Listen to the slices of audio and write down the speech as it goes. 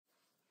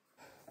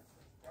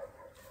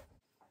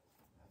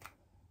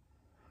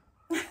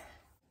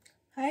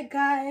Hi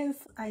guys,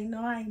 I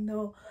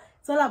know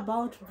it's all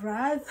about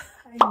bras.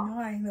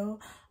 I know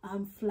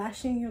I'm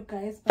flashing you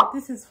guys, but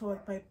this is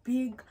for my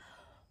big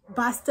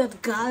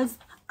busted girls.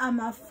 I'm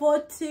a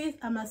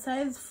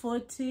size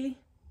 40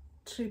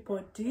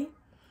 triple D.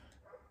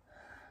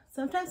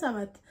 Sometimes I'm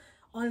at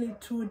only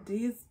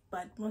 2Ds,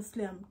 but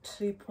mostly I'm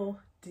triple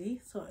D,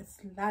 so it's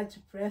large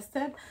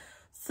breasted.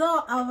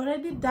 So I've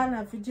already done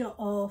a video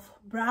of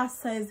bra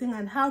sizing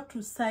and how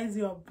to size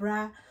your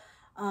bra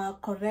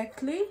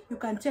correctly. You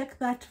can check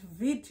that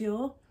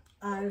video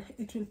and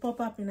it will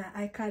pop up in an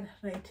icon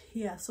right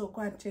here, so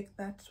go and check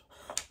that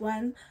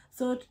one.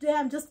 So today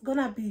I'm just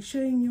gonna be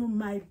showing you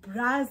my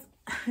bras.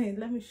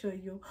 Let me show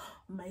you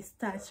my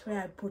stash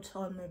where I put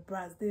all my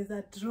bras. There's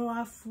a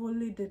drawer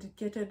fully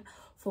dedicated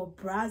for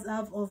bras.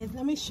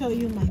 Let me show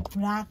you my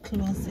bra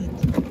closet.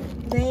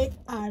 They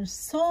are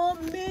so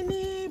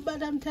many,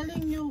 but I'm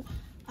telling you,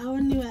 I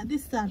only wear,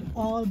 these are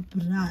all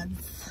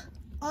bras,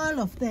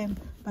 all of them,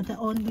 but I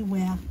only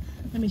wear,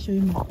 let me show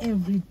you my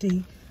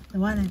everyday, the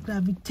one I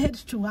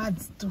gravitate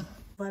towards to,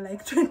 for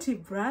like 20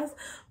 bras,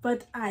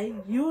 but I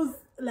use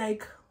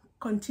like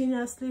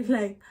continuously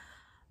like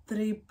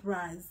 3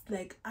 bras.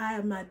 Like I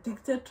am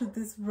addicted to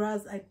these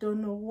bras. I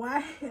don't know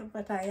why,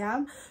 but I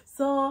am.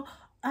 So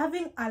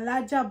having a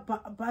larger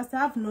bust, I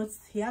have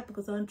notes here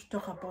because I want to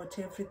talk about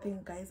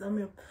everything, guys.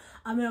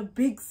 I'm a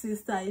big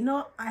sister. You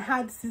know, I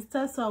had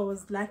sisters, so I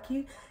was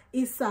lucky.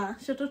 Isa,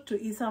 shout out to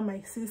Isa,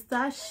 my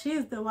sister.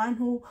 She's the one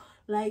who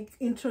like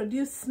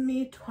introduced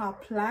me to her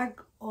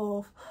plug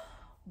of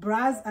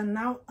bras, and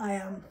now I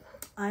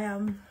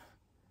am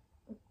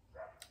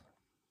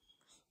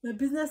my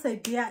business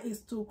idea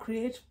is to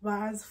create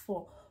bras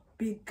for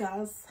big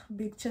girls,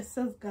 big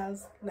chested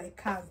girls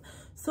like us.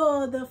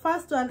 So the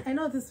first one, I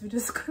know this video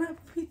is gonna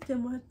be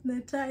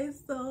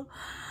demonetized, so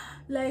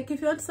like if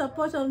you want to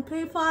support on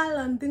PayPal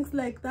and things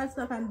like that,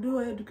 so I can do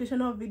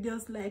educational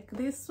videos like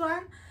this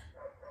one.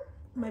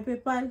 My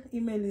PayPal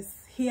email is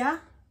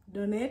here.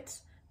 Donate,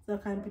 so I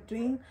can be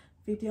doing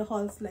video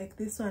hauls like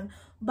this one.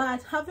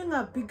 But having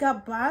a bigger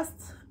bust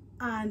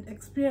and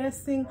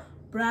experiencing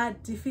bra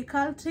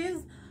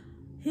difficulties,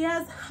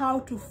 here's how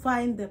to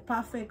find the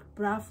perfect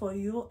bra for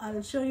you.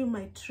 I'll show you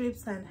my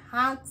tips and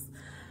hacks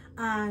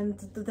and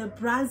the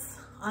brands.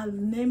 I'll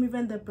name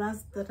even the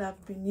brands that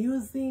I've been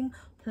using,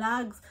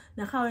 plugs.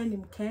 Na kawa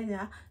in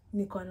Kenya,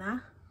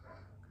 Nikona,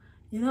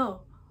 you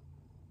know,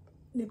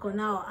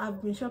 Nikona.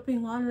 I've been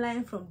shopping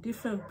online from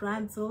different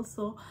brands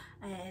also,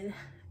 and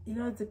you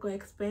know, it's quite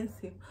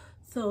expensive.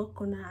 So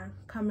kuna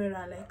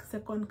camera, like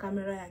second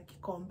camera ya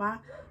Gikomba,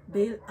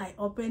 then I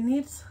open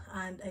it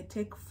and I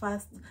take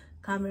first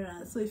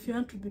camera. So if you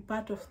want to be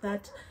part of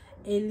that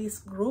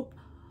A-list group,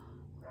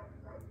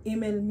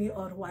 email me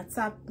or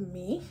WhatsApp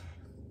me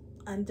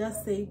and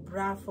just say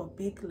bra for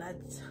big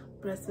large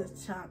breasted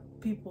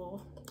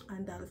people,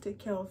 and I'll take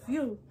care of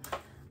you.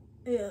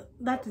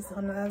 That is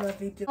another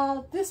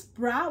video. This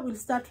bra, will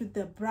start with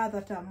the bra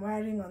that I'm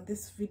wearing on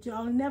this video.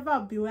 I'll never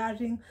be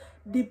wearing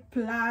deep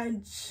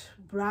plunge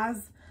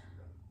bras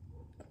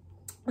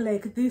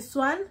like this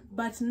one,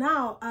 but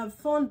now I've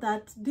found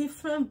that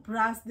different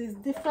bras, there's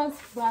different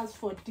bras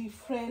for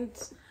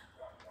different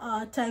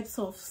types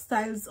of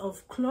styles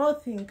of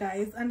clothing,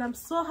 guys, and I'm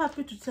so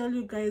happy to tell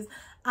you guys,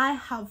 I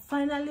have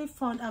finally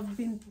found, I've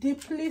been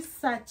deeply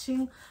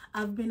searching,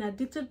 I've been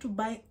addicted to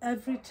buy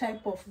every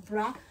type of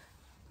bra.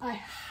 I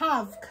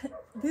have,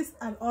 these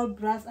are all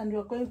bras and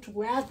we're going to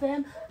wear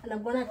them, and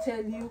I'm gonna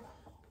tell you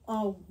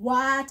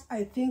what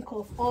I think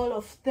of all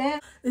of them.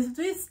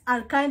 These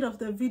are kind of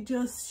the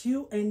videos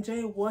you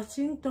enjoy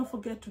watching. Don't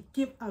forget to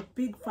give a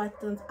big fat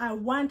thumbs. I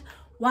want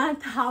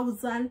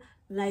 1,000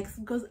 likes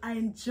because I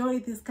enjoy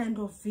this kind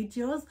of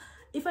videos.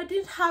 If I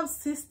didn't have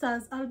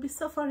sisters, I'll be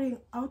suffering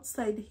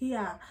outside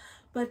here,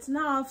 but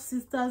now I have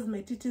sisters,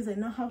 my titties, I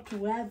know how to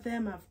wear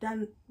them. I've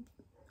done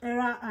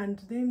era and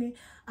Dini,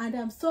 and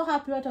I'm so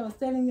happy. What I was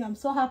telling you, I'm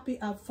so happy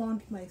I've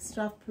found my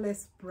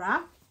strapless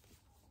bra.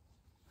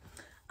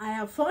 I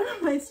have found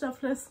my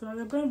strapless bra.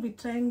 We're going to be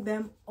trying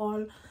them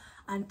all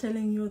and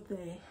telling you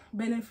the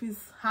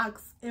benefits,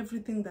 hacks,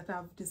 everything that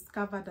I've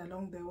discovered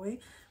along the way. You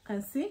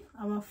can see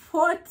I'm a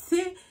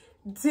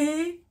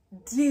 40DD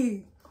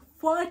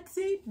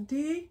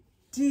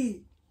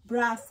 40DD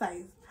bra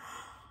size.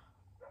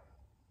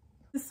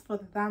 This is for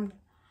the thumbnail.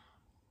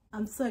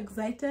 I'm so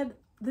excited.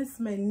 This is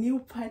my new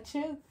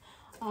purchase.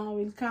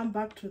 We'll come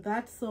back to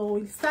that. So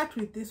we'll start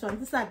with this one.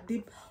 This is a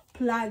deep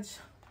plunge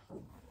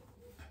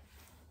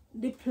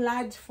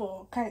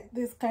for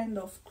this kind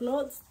of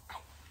clothes.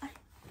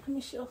 Let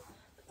me show.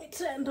 Let me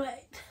turn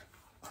right.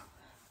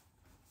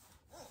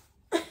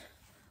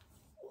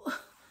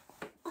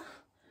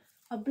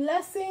 A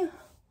blessing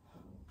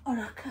or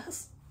a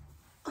curse.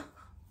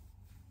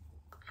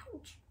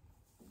 Ouch.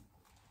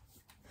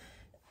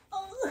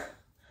 Oh.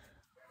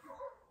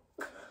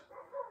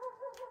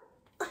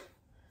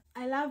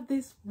 I love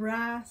this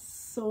bra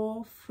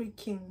so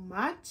freaking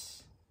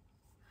much,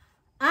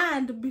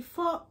 and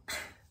before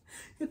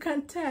you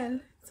can tell,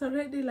 it's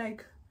already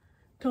like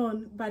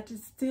tone, but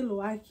it's still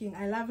working.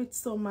 I love it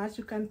so much.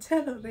 You can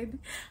tell already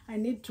I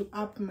need to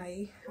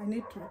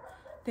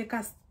take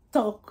a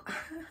stock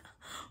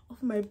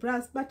of my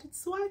bras, but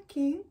it's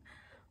working.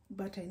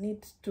 But I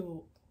need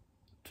to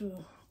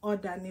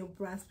order new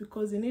bras,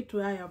 because you need to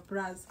wear your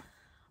bras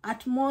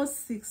at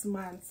most 6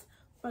 months.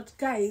 But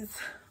guys,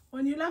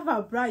 when you love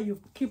a bra,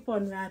 you keep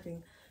on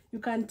wearing. You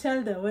can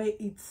tell the way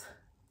it's.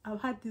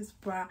 I've had this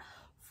bra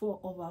for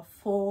over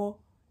 4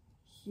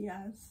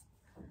 years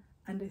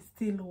and I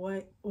still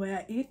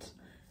wear it.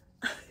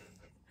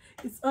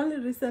 It's only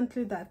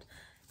recently that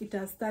it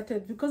has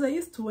started, because I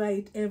used to wear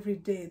it every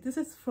day. This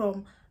is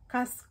from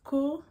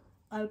Cacique.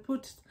 I'll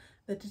put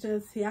the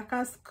details here.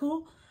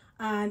 Cacique,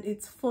 and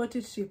it's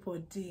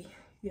 40DDD.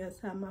 Yes,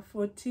 I'm a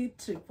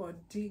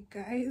 40DDD,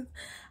 guys.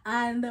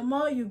 And the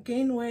more you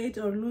gain weight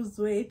or lose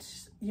weight,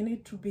 you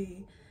need to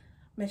be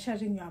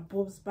measuring your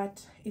boobs,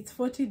 but it's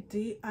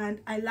 40D.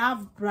 And I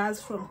love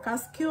bras from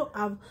Cacique.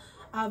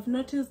 I've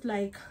noticed,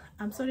 like,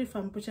 I'm sorry if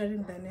I'm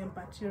butchering the name,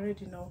 but you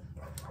already know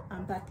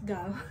I'm that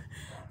girl.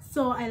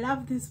 So I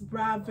love this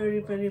bra very,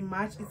 very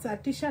much. It's a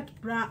t-shirt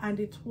bra and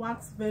it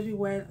works very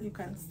well. You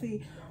can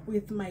see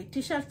with my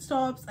t-shirt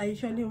tops. I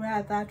usually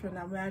wear that when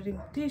I'm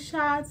wearing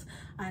t-shirts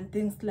and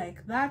things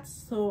like that.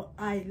 So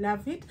I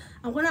love it.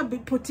 I'm gonna be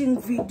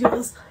putting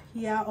videos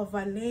here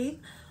overlay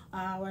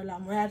while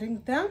I'm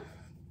wearing them.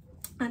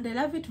 And I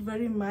love it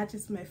very much.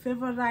 It's my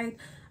favorite.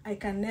 I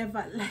can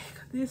never,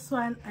 like this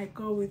one, I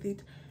go with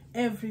it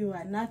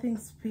everywhere. Nothing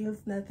spills,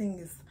 nothing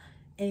is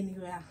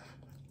anywhere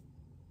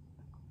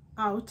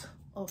out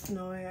of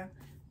nowhere,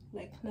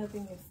 like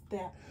nothing is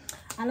there.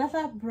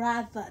 Another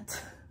bra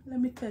that, let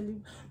me tell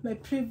you, my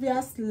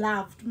previous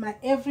loved, my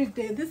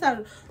everyday, these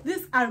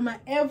are my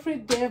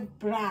everyday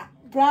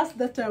bras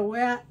that I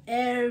wear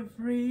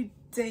every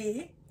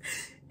day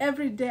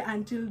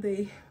until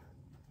they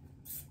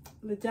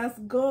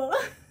just go.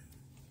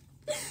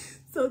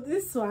 So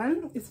this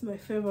one is my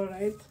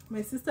favorite.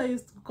 My sister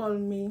used to call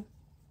me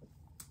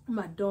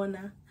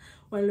Madonna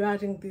while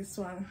wearing this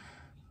one,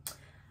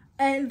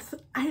 and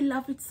I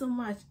love it so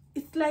much.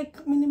 It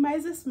like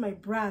minimizes my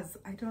bras.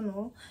 I don't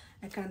know,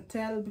 I can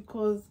tell,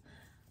 because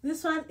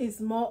this one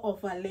is more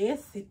of a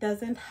lace. It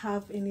doesn't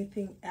have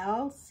anything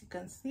else. You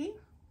can see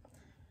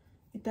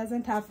it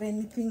doesn't have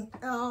anything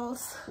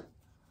else.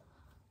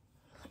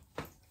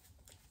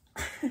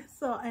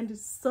 So, and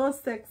it's so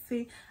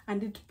sexy,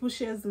 and it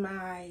pushes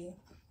my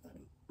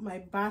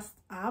bust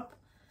up.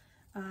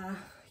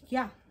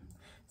 Yeah,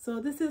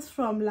 so this is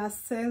from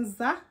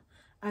Lasenza,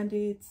 and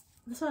it's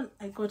this one.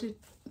 I got it.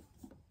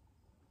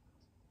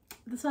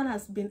 This one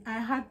has been,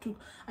 I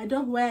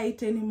don't wear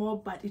it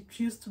anymore, but it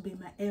used to be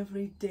my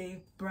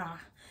everyday bra.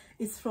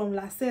 It's from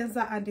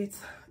Lasenza and it's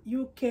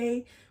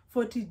UK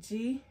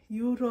 40G,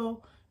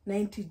 Euro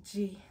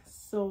 90G.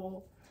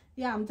 So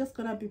yeah, I'm just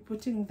gonna be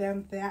putting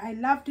them there. I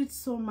loved it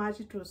so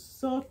much. It was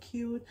so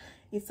cute.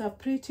 It's a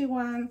pretty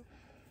one,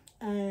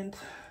 and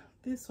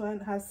this one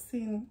has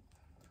seen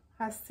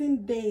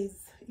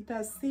days. It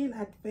has seen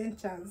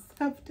adventures.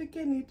 I've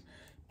taken it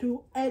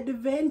to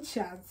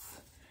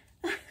adventures.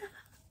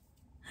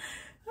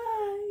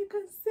 You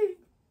can see,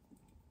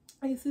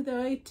 you see the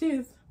way it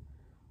is.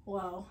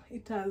 Wow,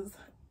 it has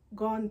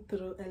gone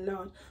through a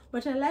lot,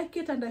 but I like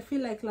it, and I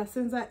feel like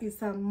Lasenza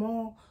is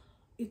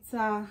it's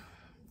a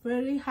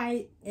very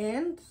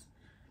high-end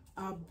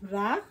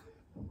bra,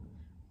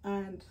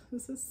 and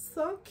this is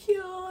so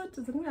cute.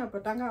 So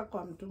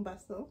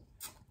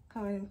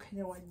kama ni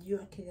Mkenya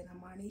wajua Kenya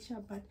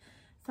namaanisha, but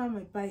some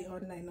I buy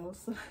online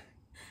also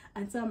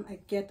and some I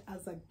get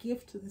as a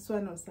gift. This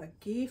one was a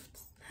gift.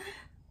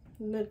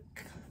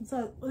 Look,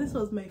 so this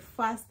was my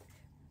first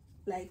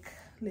like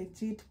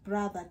legit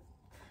bra that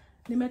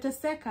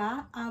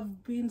nimeteseka.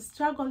 I've been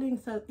struggling,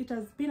 so it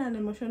has been an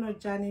emotional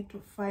journey to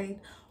find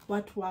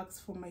what works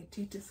for my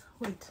titties.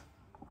 Wait,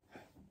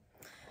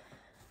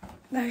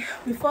 now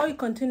before we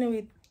continue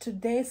with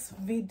today's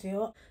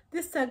video,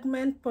 this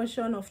segment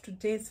portion of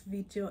today's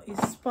video is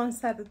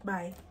sponsored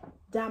by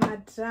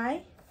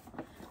Dermadry.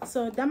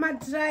 So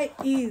Dermadry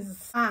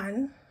is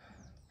an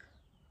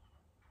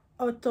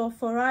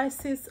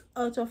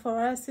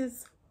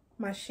Iontophoresis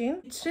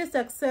machine. It treats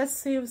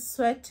excessive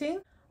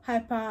sweating,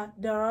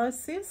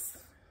 hyperhidrosis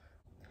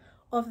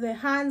of the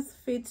hands,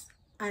 feet,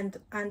 and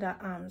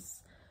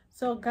underarms.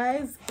 So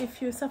guys,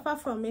 if you suffer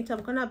from it,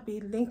 I'm gonna be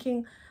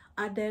linking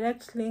a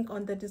direct link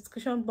on the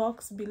description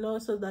box below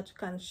so that you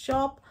can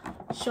shop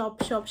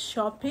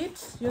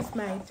it. Use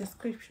my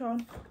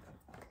description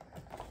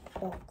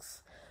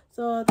box.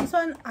 So this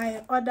one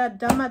I ordered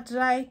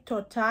Dermadry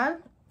Total.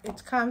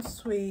 It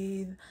comes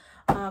with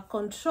a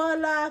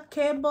controller,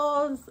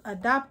 cables,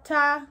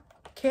 adapter,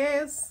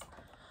 case,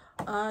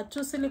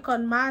 2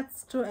 silicone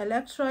mats, 2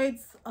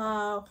 electrodes.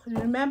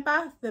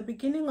 Remember the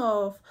beginning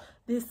of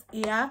this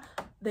year,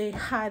 they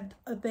had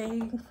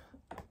the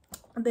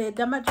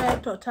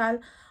Dermadry Total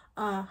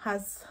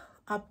has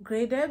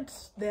upgraded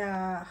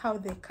how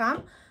they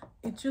come.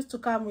 It used to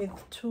come with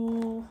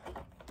two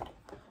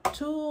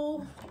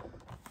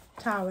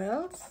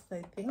towels,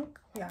 I think.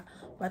 Yeah,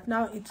 but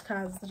now it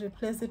has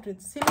replaced it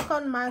with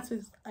silicone mats,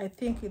 which I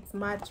think it's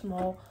much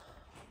more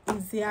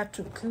easier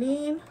to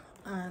clean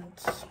and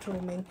to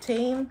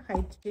maintain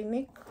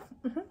hygienic.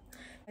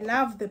 I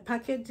love the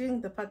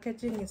packaging. The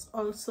packaging is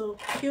also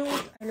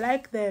cute. I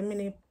like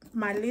the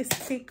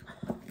minimalistic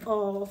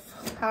of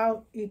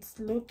how it's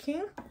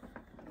looking,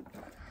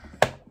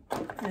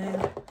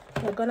 and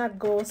we're gonna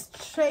go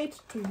straight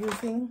to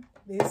using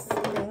this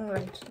thing,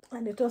 right?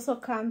 And it also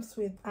comes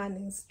with an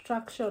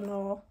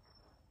instructional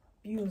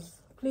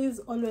use. Please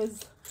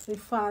always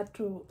refer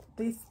to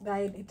this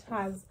guide. It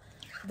has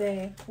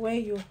the way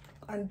you,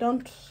 and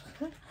don't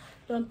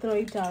throw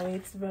it away,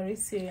 it's very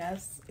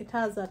serious. It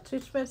has a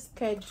treatment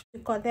schedule.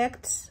 You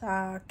connect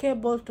a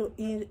cable to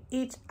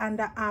each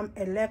underarm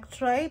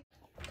electrode.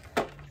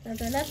 And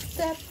the next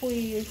step,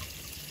 we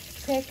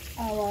take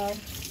our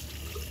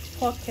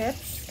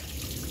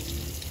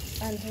pockets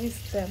and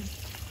whisk them.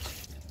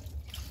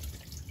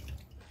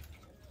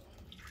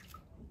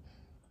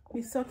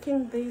 We're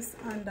soaking this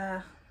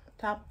under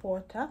tap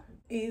water.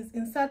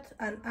 Insert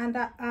an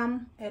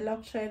underarm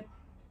electrode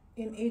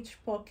in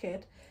each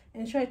pocket.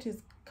 Ensure it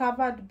is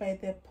covered by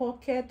the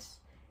pocket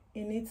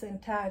in its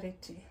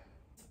entirety.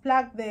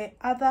 Plug the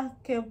other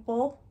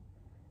cable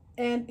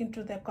end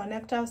into the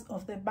connectors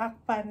of the back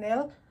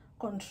panel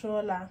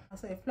controller.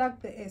 So I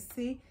plug the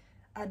AC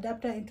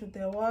adapter into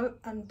the wall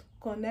and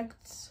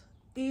connect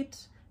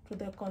it to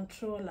the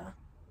controller.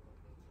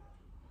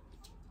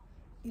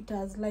 It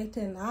has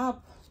lightened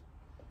up.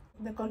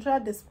 The controller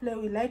display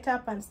will light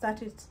up and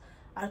start its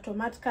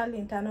automatically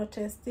internal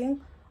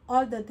testing.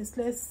 All the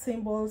display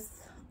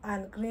symbols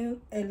and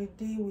green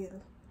LED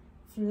will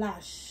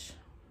flash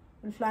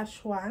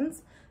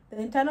once.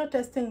 The internal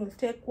testing will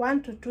take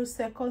 1 to 2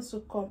 seconds to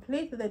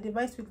complete. The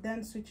device will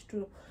then switch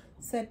to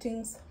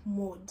settings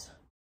mode.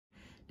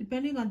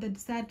 Depending on the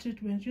desired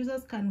treatment,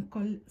 users can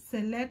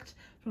select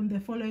from the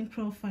following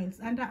profiles: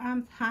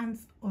 underarms,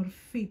 hands, or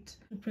feet.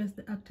 Press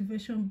the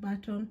activation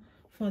button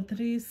for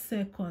 3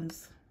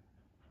 seconds.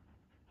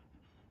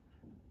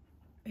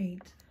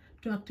 8.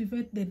 To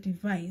activate the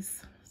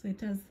device. So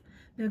it has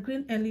the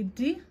green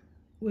LED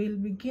will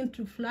begin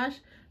to flash.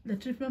 The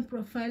treatment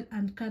profile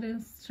and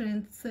current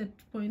strength set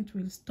point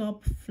will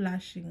stop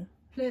flashing.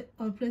 Place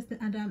the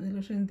underarm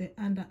electrode in the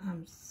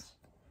underarms.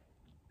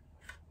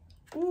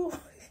 Ooh,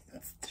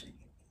 it's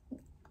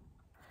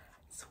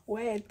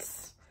wet.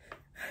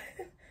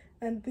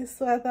 And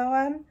this other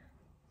one,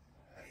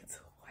 it's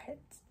wet.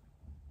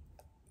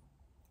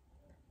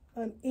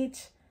 On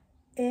each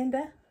end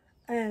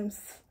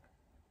arms.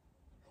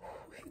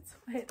 It's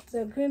wet.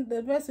 The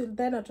device will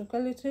then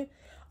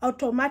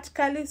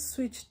automatically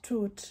switch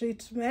to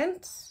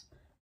treatment.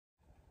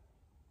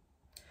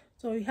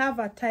 So we have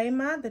a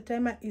timer. The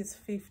timer is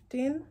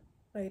 15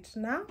 right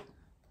now,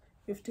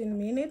 15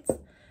 minutes.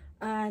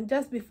 And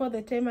just before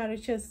the timer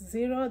reaches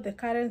 0, the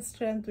current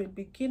strength will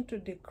begin to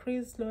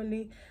decrease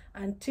slowly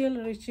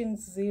until reaching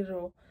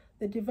 0.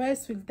 The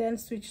device will then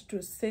switch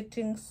to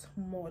settings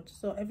mode.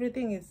 So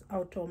everything is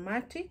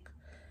automatic.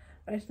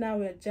 Right now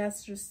we're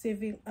just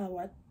receiving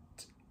our,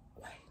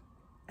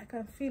 I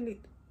can feel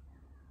it.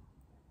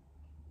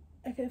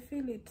 I can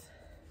feel it.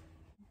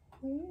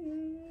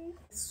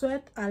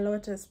 Sweat a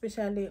lot,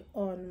 especially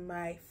on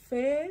my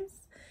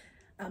face.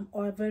 I'm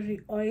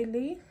very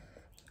oily,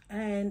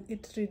 and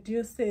it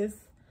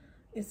reduces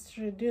it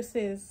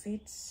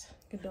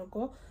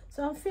kidogo.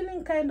 So I'm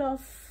feeling kind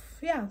of,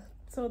 yeah.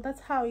 So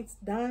that's how it's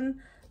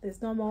done.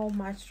 There's no more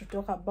much to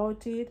talk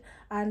about it,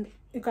 and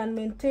you can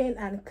maintain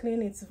and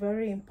clean. It's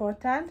very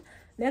important.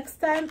 Next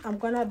time I'm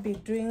gonna be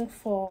doing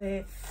for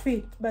the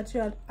feet, but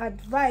you're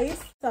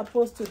advised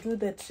supposed to do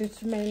the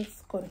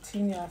treatments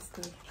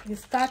continuously. You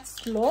start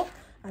slow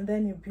and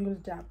then you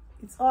build up.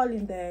 It's all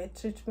in the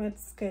treatment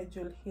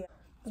schedule here.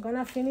 I'm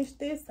gonna finish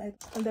this in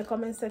the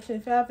comment section.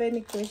 If you have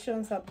any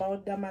questions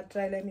about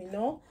Dermadry, let me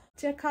know.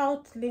 Check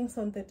out links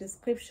on the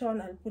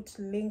description. I'll put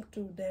link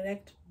to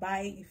direct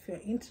buy if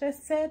you're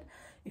interested.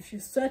 If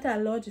you sweat a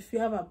lot, if you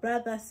have a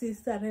brother,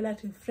 sister,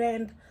 relative,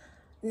 friend,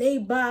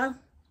 neighbor,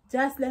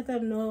 just let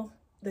them know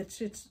the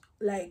treat.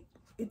 Like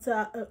it's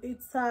a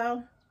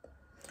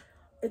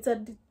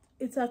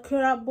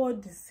curable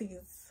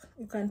disease.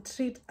 You can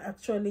treat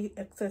actually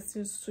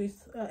excessive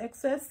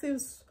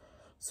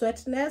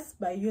sweatness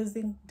by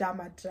using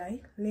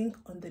Dermadry. Link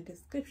on the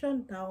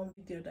description down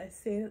video. I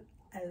say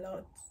a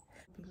lot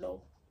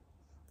below.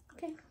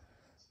 Okay,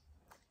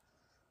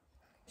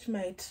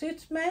 my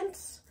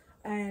treatment,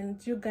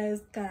 and you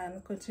guys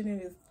can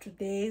continue with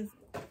today's.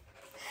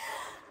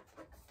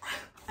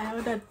 I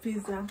ordered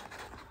pizza,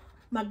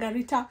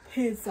 margarita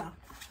pizza.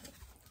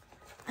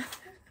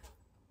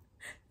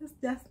 It's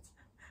just,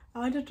 I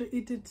wanted to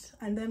eat it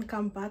and then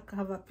come back,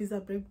 have a pizza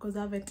break, because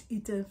I haven't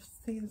eaten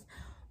since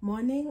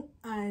morning,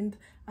 and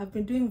I've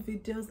been doing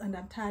videos and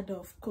I'm tired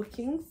of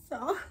cooking,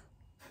 so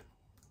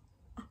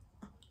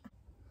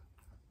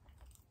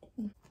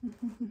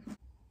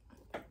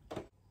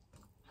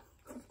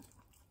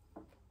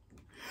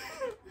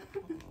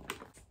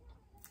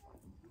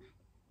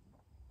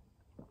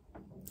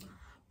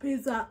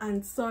pizza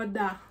and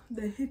soda.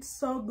 They hit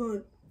so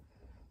good.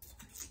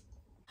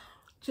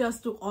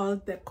 Just to all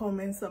the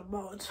comments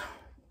about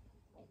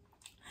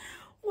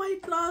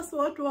weight loss,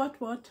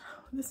 what.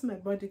 This is my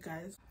body,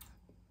 guys.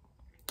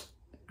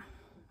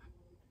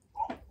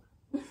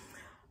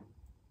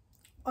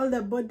 All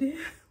the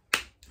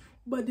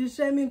body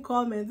shaming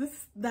comments. This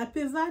is the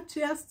pizza.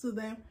 Cheers to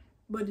the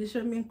body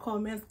shaming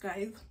comments,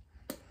 guys.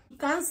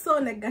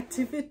 Cancel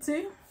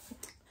negativity,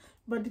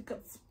 body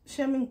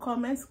shaming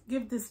comments.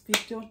 Give this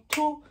video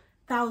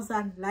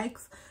 2,000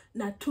 likes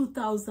na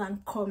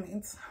 2,000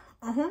 comments.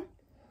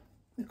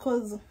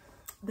 Because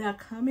they are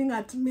coming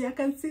at me. I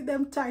can see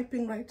them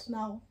typing right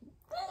now.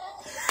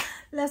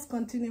 Let's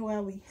continue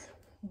where we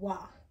were.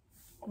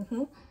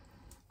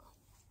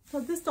 So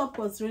this top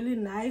was really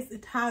nice.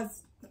 It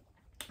has,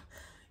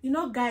 you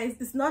know, guys,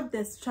 it's not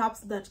the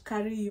straps that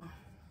carry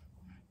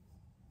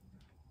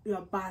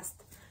your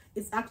bust.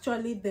 It's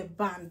actually the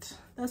band.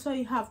 That's why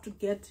you have to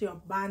get your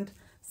band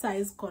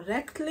size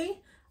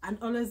correctly, and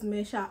always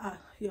measure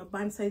your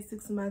band size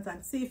 6 months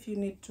and see if you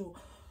need to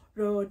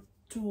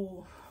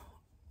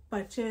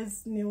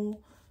purchase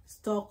new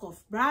stock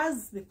of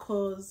bras,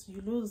 because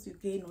you lose, you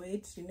gain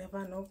weight, you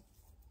never know.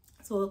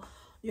 So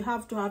you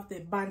have to have the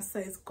band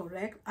size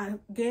correct.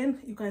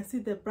 Again, you can see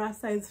the bra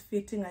size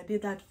fitting. I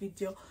did that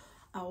video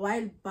a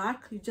while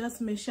back. You just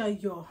measure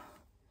your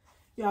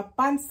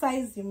band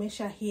size. You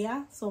measure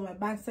here. So my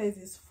band size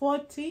is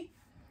 40,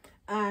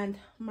 and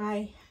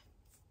my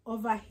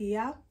over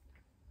here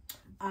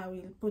I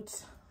will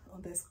put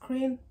on the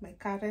screen my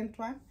current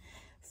one.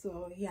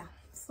 So yeah,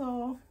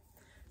 so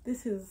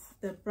this is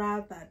the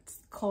bra that's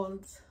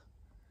called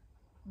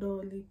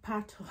Dolly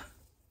Pato.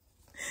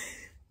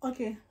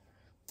 Okay,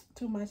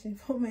 too much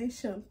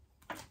information.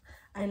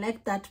 I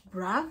like that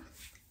bra,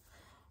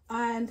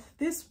 and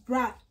this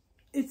bra,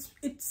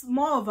 it's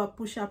more of a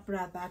push-up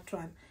bra, that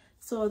one.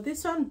 So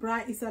this one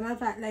bra is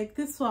another, like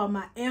this one,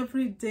 my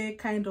everyday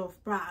kind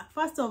of bra.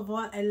 First of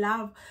all, I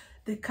love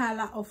the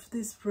color of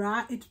this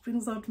bra. It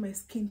brings out my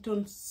skin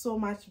tone so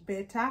much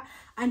better.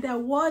 And I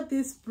wore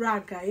this bra,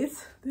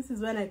 guys. This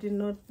is when I did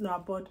not know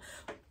about,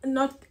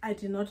 I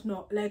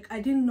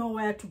didn't know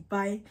where to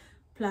buy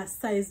plus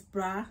size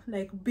bra,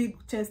 like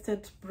big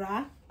chested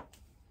bra,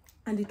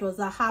 and it was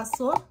a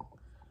hassle.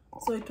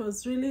 So it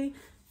was really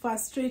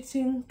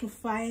frustrating to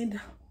find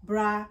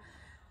bra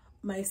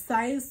my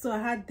size. So I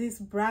had this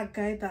bra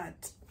guy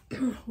that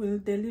will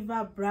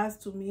deliver bras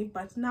to me,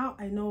 but now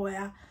I know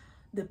where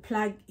the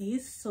plug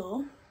is.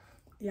 So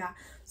yeah,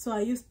 so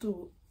I used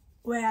to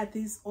wear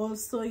this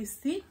also. You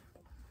see,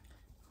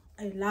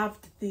 I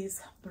loved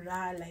this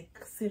bra,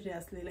 like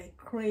seriously, like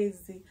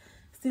crazy.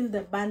 Still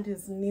the band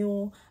is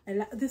new.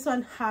 This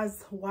one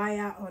has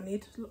wire on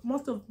it.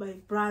 Most of my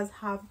bras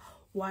have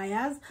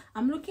wires.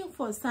 I'm looking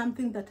for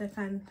something that I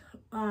can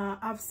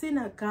I've seen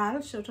a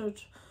girl, shout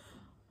out,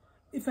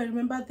 if I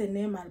remember the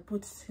name, I'll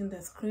put it in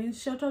the screen.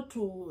 Shout out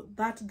to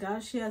that girl.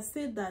 She has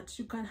said that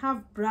you can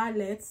have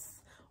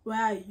bralettes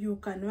where you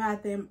can wear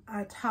them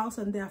at house,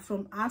 and they are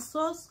from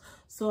ASOS.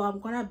 So I'm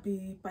gonna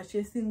be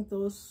purchasing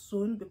those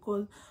soon,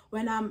 because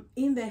when I'm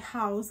in the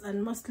house,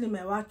 and mostly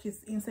my work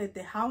is inside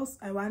the house,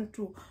 I want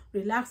to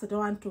relax. I don't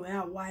want to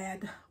wear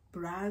wired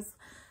bras,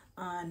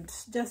 and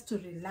just to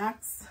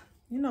relax,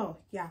 you know.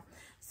 Yeah,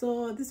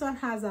 so this one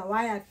has a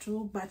wire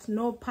too, but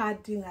no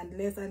padding and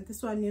lace. And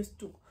this one used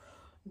to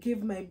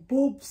give my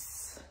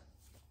boobs,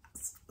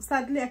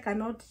 sadly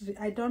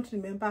I don't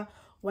remember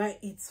where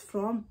it's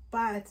from,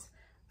 but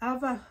I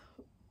have a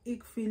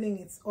ick feeling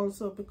it's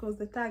also because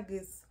the tag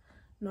is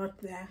not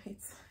there.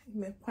 It's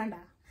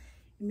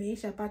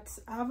imeisha, but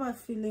I have a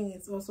feeling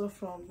it's also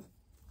from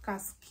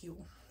Cacique.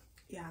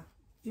 Yeah,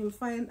 you'll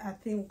find a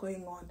theme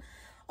going on.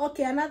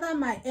 Okay, another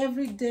my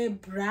everyday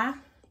bra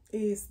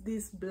is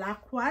this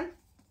black one.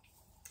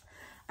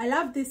 I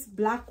love this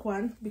black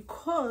one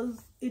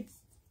because it's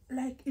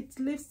like it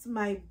lifts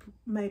my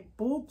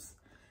boobs.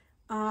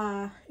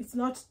 It's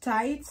not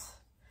tight.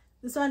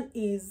 This one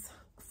is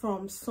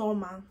from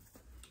Soma,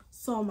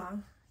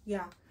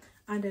 yeah,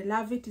 and I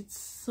love it. It's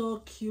so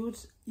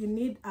cute. You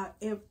need a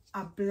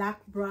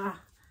black bra,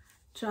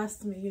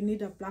 trust me, you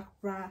need a black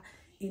bra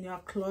in your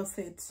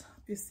closet,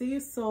 you see.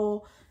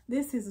 So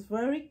this is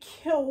very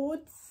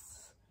cute,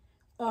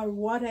 or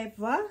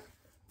whatever.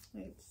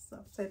 It's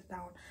upside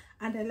down,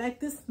 and I like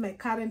this, my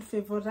current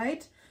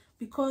favorite,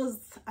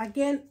 because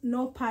again,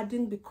 no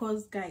padding,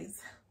 because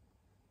guys,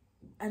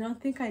 I don't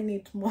think I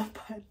need more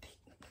padding.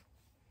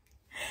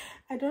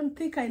 I don't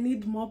think I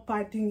need more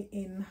padding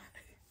in.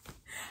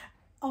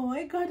 Oh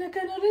my god, I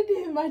can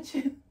already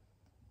imagine.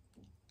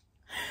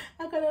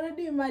 I can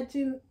already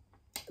imagine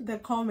the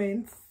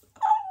comments.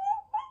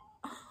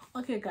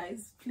 Okay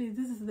guys, please,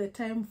 this is the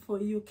time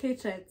for you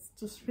K-Chites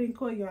to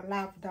sprinkle your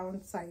love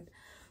downside.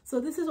 So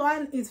this is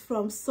one is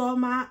from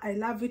Soma. I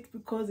love it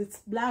because it's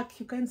black.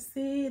 You can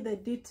see the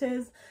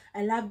details.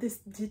 I love this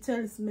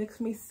details, makes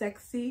me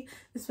sexy.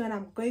 This one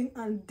I'm going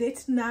on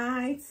date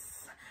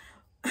nights.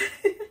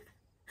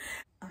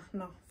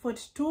 No,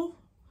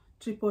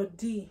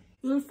 42DDD.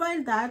 you'll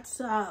find that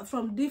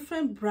from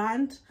different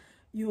brand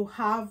you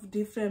have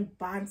different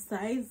band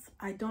size.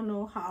 I don't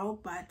know how,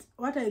 but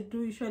what I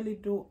do usually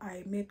do,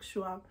 I make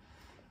sure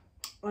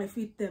I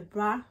fit the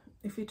bra.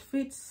 If it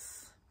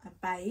fits, I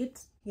buy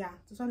it. Yeah,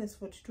 this one is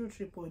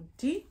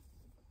 42DDD,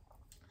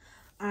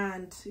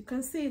 and you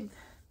can see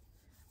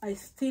I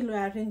still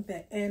wearing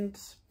the end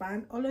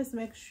band. Always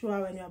make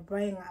sure when you're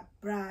buying a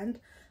brand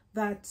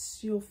that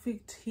you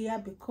fit here,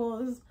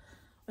 because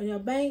when you're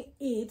buying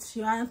it,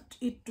 you want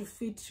it to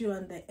fit you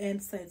on the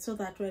end side, so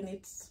that when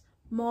it's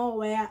more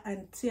wear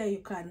and tear, you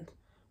can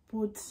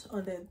put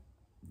on the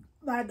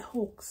bad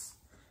hooks.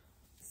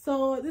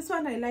 So this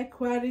one I like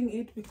wearing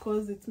it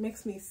because it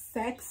makes me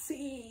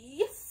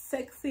sexy.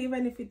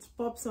 Even if it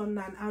pops on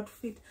an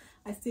outfit,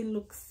 I still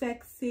look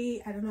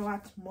sexy. I don't know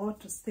what more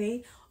to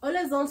say.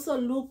 Always also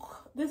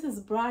look, this is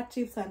bra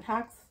tips and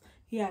hacks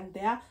here and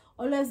there.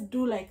 Always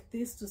do like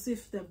this to see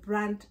if the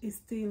brand is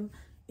still,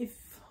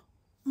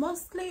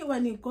 mostly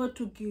when you go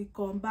to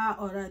Gikomba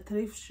or a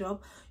thrift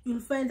shop, you'll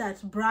find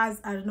that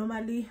bras are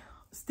normally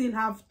still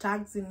have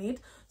tags in it.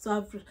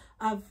 So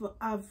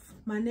I've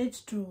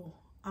managed to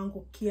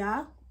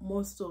angukia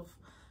most of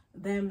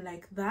them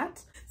like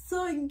that.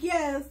 So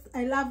yes,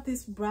 I love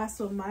this bra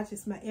so much.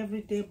 It's my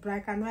everyday bra. I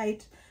can wear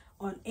it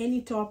on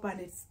any top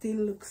and it still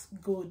looks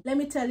good. Let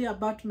me tell you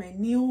about my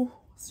new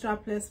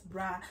strapless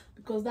bra,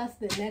 because that's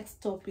the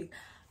next topic.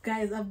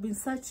 Guys, I've been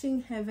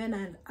searching heaven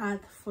and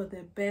earth for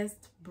the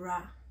best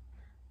bra,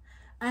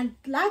 and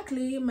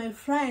luckily my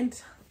friend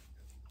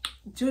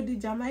Judy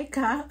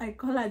Jamaica, I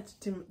call her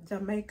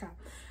Jamaica,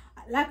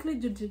 luckily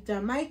Judy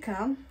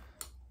Jamaica,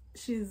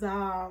 she's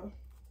a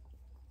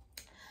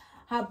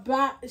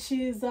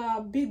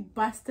big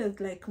bastard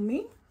like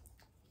me.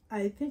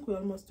 I think we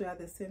almost wear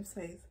the same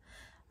size.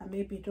 I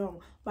may be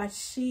wrong, but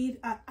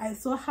I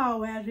saw her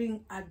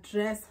wearing a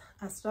dress,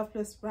 a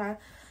strapless bra.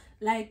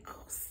 Like,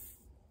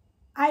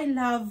 I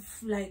love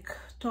like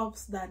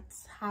tops that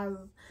have,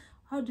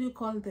 how do you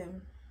call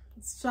them,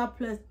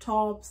 strapless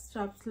tops,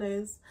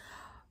 strapless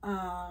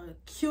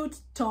cute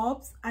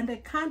tops, and I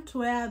can't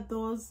wear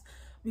those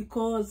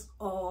because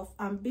of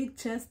I'm big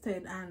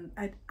chested, and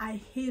I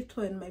hate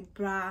when my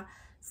bra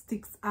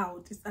sticks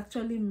out. It's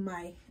actually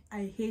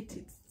I hate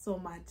it so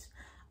much.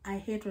 I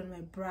hate when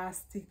my bra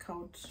stick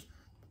out.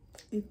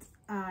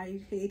 I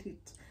hate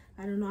it.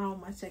 I don't know how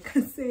much I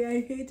can say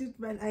I hate it,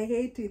 but I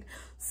hate it.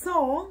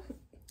 So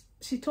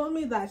she told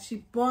me that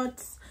she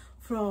bought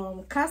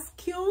from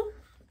Cacique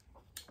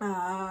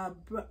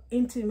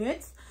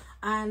intimates,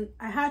 and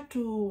I had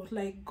to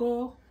like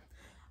go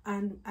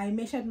and I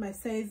measured my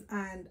size,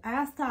 and I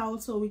asked her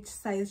also which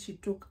size she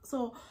took.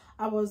 So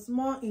I was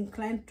more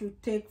inclined to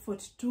take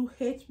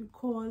 42H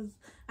because,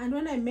 and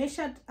when I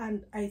measured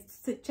and I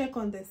check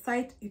on the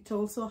site, it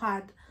also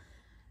had,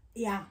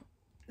 yeah,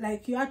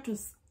 like you have to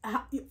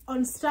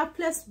on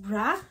strapless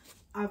bra,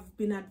 I've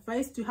been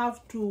advised you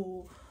have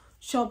to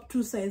shop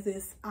 2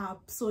 sizes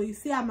up. So you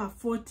see I'm a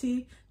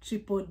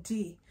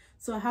 40DDD,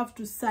 so I have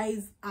to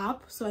size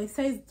up. So I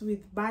sized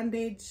with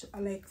bandage,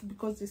 like,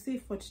 because you see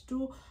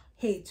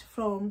 42H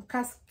from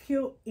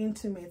Cacique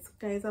Intimates.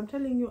 Guys, I'm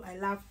telling you, I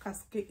love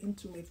Cacique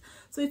Intimates.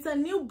 So it's a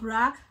new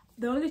bra.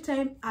 The only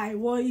time I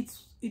wore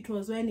it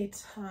was when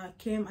it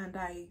came, and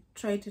I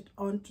tried it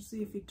on to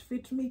see if it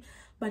fit me,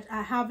 but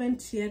I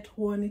haven't yet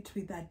worn it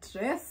with a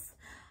dress.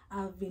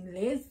 I've been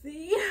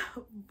lazy,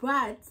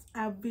 but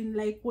I've been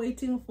like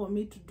waiting for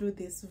me to do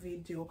this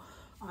video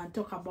and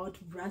talk about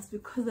bras,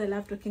 because I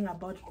love talking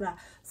about bra.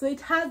 So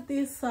it has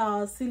this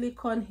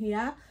silicone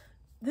here.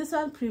 This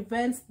one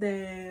prevents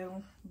the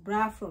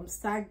bra from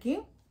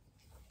sagging,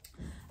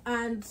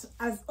 and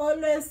as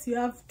always, you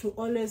have to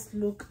always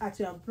look at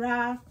your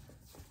bra,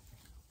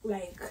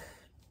 like,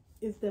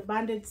 is the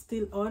bandage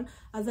still on?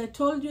 As I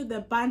told you, the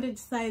bandage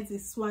size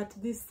is what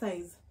this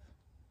size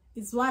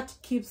is, what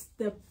keeps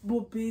the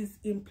boobies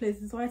in place.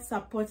 It's what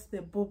supports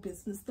the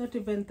boobies. It's not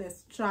even the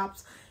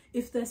straps.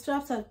 If the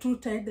straps are too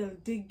tight, they'll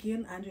dig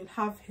in and you'll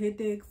have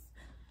headaches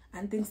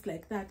and things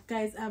like that.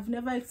 Guys, I've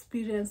never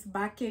experienced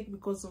backache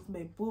because of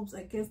my boobs.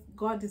 I guess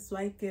God is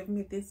why He gave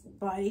me this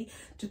body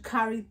to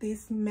carry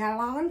these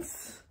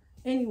melons.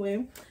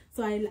 Anyway,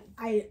 so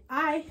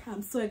I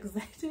am so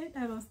excited.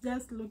 I was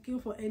just looking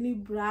for any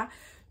bra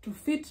to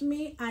fit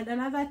me. And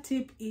another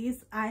tip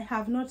is, I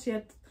have not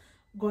yet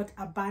got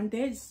a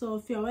bandage. So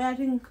if you're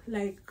wearing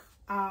like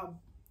a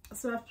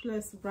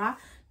strapless bra,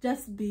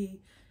 just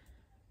be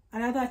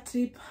another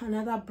tip,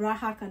 another bra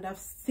hack. And I've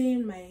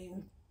seen my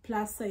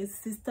plus size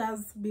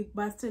sisters, big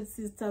bastard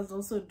sisters,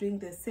 also doing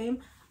the same.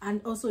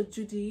 And also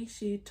Judy,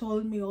 she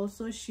told me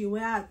also she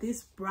wear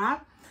this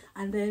bra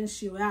and then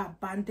she wear a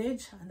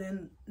bandage, and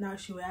then now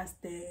she wears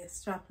the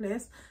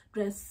strapless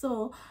dress.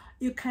 So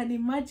you can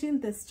imagine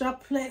the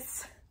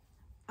strapless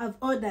I've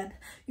ordered.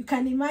 You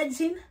can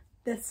imagine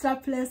the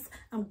strapless.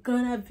 I'm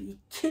gonna be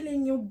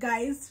killing you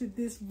guys with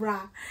this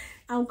bra.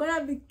 I'm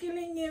gonna be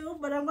killing you,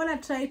 but I'm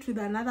gonna try it with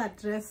another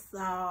dress,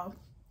 a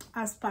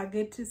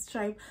spaghetti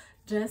stripe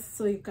dress,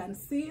 so you can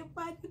see,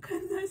 but you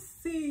cannot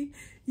see.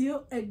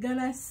 You are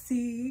gonna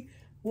see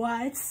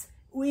what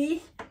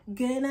we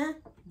gonna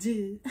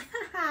do.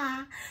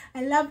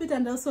 I love it,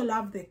 and also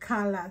love the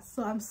color.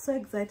 So I'm so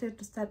excited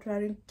to start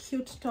wearing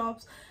cute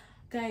tops,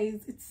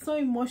 guys. It's so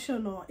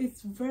emotional.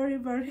 It's very,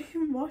 very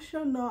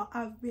emotional.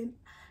 I've been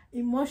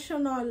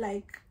emotional,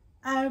 like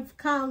I've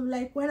come,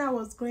 like when I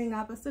was growing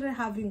up, I started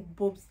having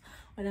boobs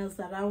when I was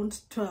around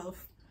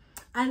 12,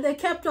 and they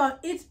kept on,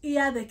 each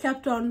year they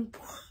kept on,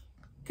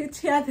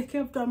 each year they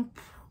kept on,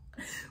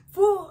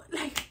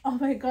 like, oh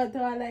my god, they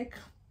were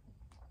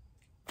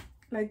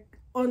like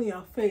on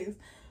your face.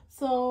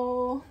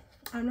 So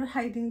I'm not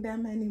hiding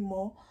them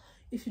anymore.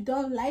 If you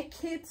don't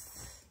like it,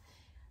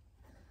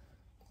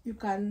 you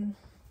can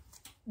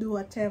do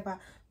whatever.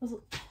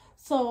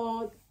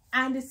 So,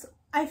 and it's,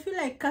 I feel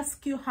like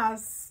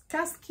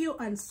Cacique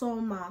and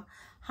Soma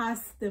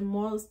has the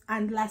most,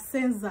 and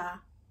Lasenza,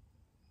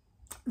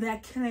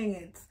 they're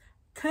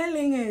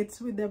killing it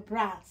with the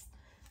BRAS.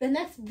 The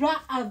next bra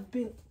I've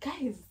been,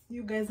 guys,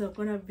 you guys are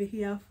gonna be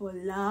here for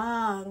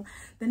long.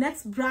 The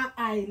next bra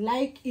I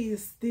like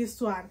is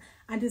this one,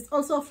 and it's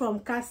also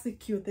from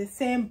Cacique, the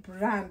same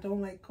brand. Oh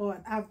my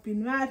god, I've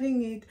been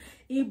wearing it.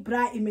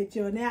 Bra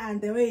imaginaire, and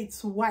the way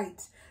it's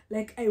white,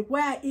 like I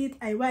wear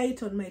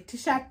it on my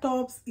t-shirt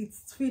tops. It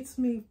fits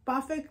me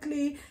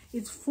perfectly.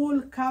 It's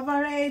full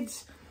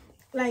coverage.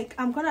 Like,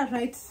 I'm gonna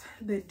write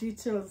the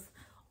details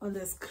on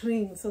the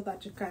screen so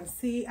that you can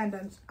see, and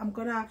then I'm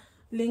gonna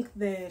link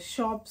the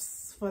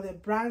shops for the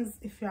brands.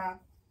 If you are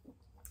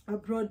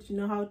abroad, you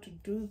know how to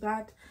do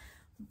that.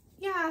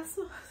 Yeah,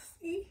 so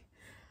see,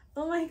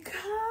 oh my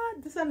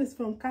god, this one is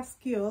from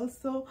Cacique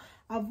also.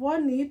 I've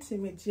worn it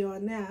in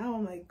Medjugorje. Oh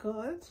my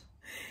god,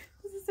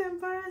 this is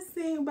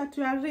embarrassing, but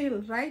you are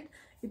real, right?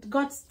 It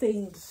got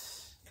stained.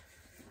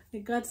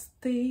 It got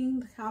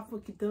stained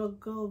hapo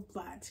kidogo,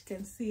 but you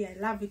can see I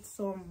love it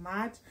so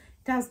much.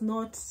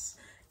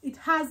 It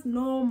has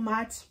no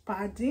match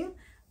padding,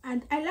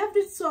 and I loved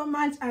it so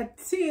much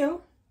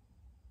until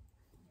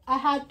I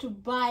had to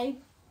buy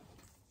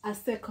a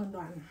second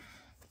one.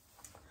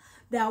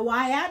 They are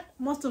wired.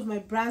 Most of my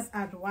bras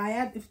are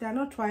wired. If they're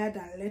not wired,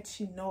 I'll let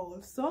you know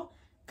also.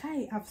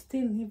 Kai, I've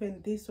stained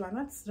even this one.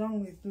 What's wrong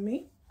with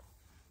me?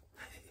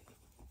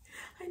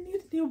 I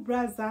need new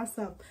bras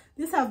ASAP.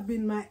 These have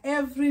been my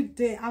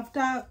everyday.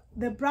 After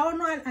the brown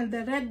one and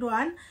the red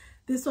one,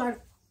 this one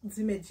is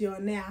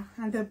Medjugorje,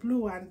 and the blue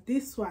one,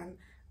 this one,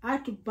 I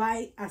had to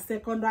buy a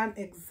second one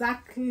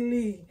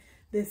exactly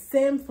the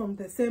same from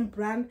the same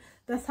brand.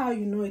 That's how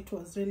you know it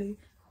was really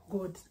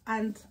good.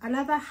 And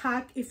another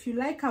hack, if you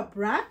like a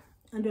bra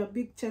and you're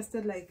big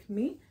chested like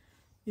me,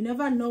 you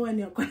never know when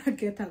you're gonna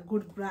get a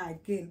good bra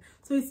again.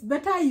 So it's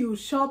better you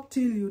shop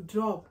till you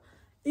drop,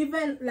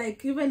 even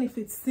if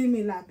it's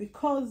similar,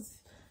 because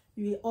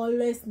you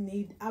always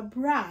need a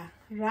bra,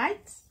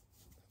 right?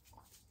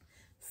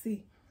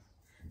 See,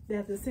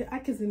 they're the same.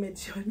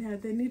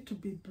 They need to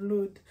be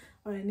blued,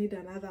 or I need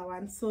another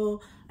one. So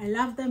I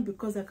love them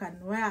because I can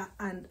wear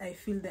and I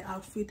feel the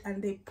outfit,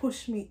 and they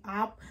push me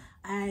up.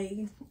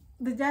 They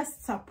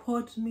just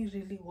support me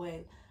really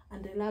well,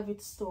 and I love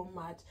it so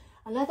much.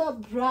 Another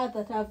bra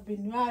that I've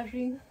been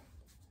wearing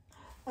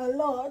a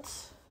lot,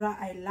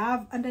 I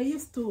love, and I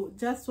used to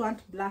just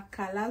want black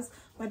colors,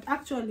 but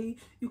actually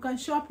you can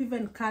shop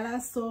even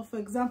colors. So for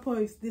example,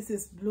 if this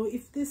is blue,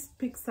 if this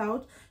picks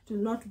out, it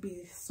will not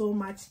be so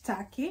much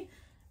tacky.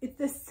 It's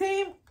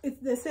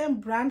the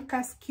same brand,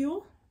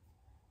 Cacique,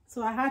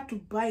 so I had to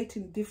buy it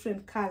in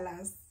different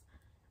colors.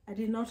 I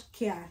did not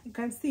care. You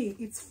can see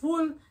it's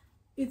full.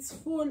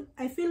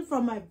 I feel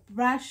from my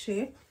bra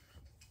shape,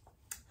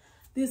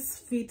 this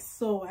fits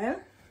so well.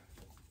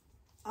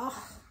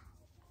 Oh,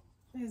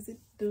 what is it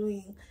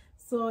doing?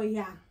 So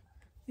yeah,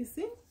 you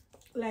see,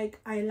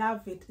 like, I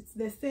love it. It's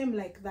the same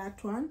like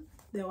that one,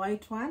 the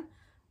white one,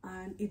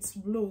 and it's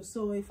blue.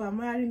 So if I'm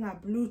wearing a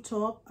blue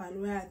top, I'll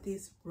wear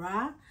this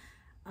bra,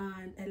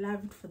 and I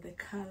love it for the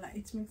color.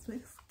 It makes my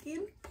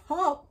skin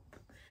pop.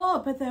 Oh,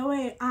 by the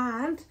way,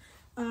 and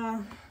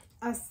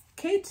as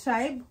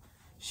K-Tribe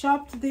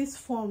shopped this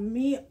for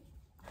me,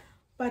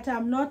 but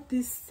I'm not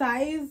this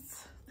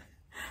size.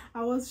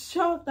 I was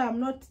shocked I'm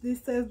not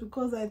this size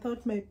because I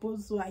thought my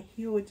boobs were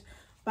huge,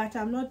 but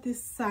I'm not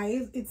this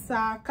size. It's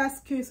a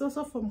Cacique. It's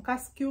also from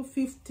Cacique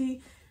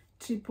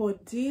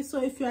 40DDD+.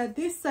 So if you are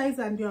this size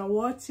and you are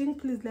watching,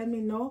 please let me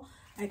know.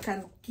 I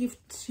can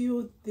gift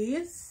you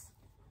this.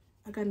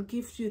 I can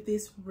gift you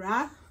this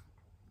bra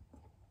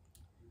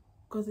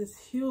because it's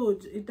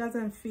huge. It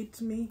doesn't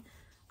fit me,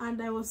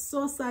 and I was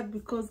so sad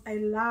because I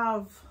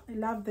love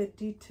the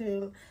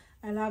detail.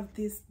 I love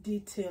this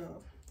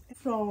detail.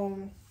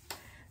 From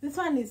this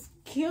one is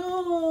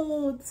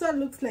cute. This one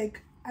looks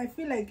like, I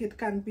feel like it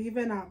can be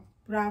even a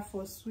bra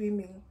for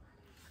swimming.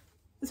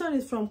 This one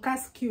is from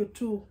Cacique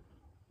too.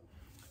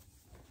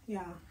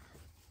 Yeah,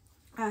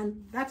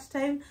 and that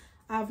time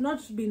I've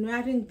not been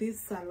wearing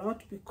this a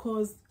lot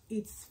because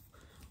it's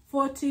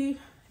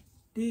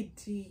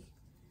 40DD,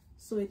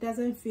 so it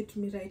doesn't fit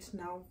me right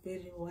now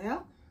very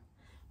well,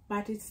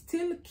 but it's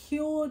still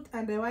cute,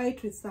 and I wear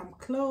it with some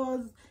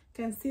clothes.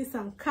 You can see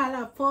some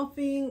color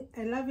popping.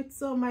 I love it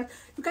so much.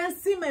 You can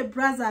see my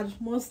bras are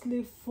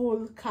mostly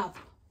full cup,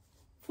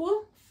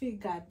 full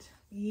figured.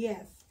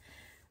 Yes,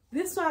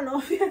 this one,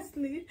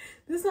 obviously,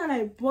 this one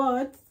I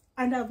bought,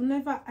 and I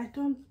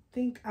don't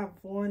think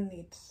I've worn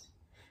it.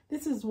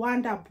 This is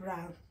Wonder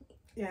Bra.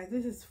 Yeah,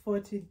 this is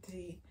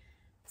 40D.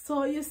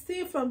 So you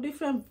see, from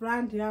different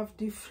brands you have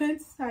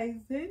different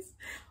sizes.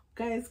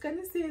 Guys, can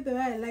you see the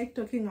way I like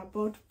talking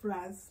about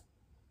bras?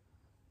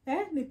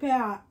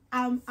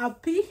 I'm a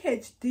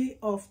PhD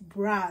of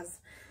bras.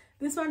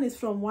 This one is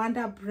from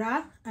Wonder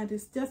Bra, and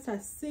it's just a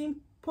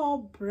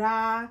simple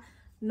bra,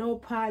 no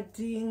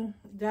padding,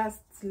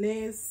 just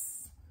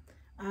lace,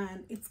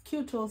 and it's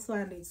cute also,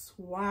 and it's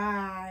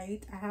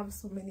white. I have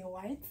so many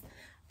whites,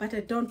 but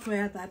I don't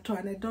wear that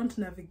one. I don't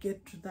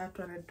navigate to that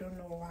one. I don't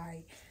know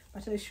why,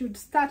 but I should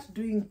start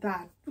doing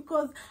that,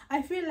 because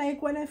I feel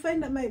like when I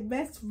find my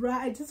best bra,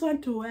 I just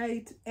want to wear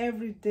it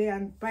every day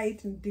and buy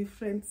it in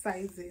different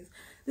sizes.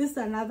 This is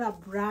another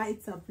bra.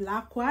 It's a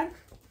black one.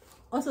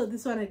 Also,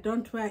 this one I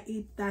don't wear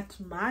it that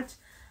much.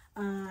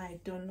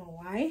 I don't know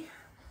why,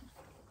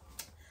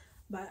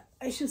 but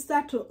I should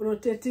start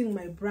rotating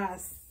my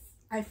bras.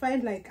 I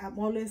find like I'm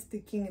always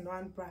sticking in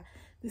one bra.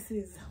 This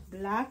is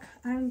black,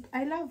 and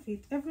I love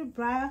it. Every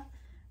bra,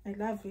 I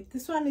love it.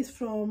 This one is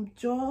from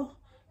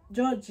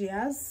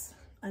Georgia's,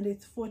 and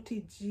it's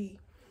 40G.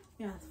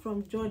 Yeah,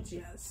 from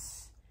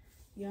Georgia's.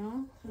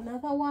 Yeah,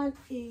 another one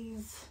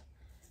is,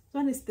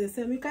 one is the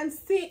same. You can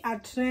see a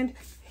trend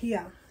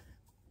here.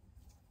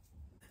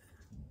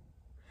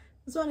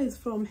 This one is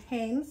from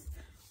Hanes,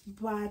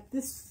 but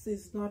this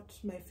is not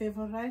my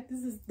favorite.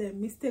 This is the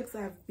mistakes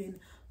I've been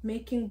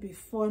making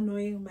before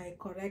knowing my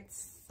correct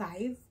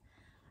size.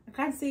 I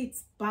can't say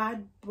it's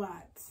bad,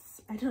 but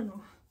I don't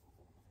know.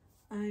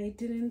 It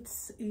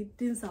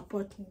didn't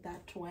support me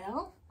that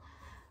well.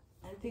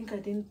 I think I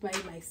didn't buy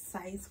my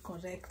size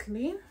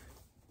correctly.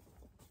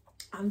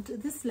 And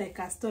this is like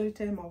a story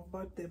time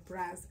about the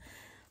bras.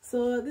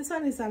 So this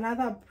one is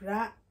another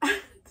bra.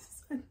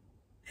 This one,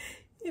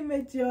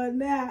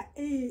 imejionea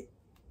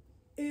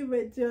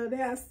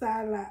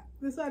Sala.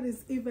 This one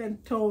is even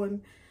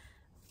torn.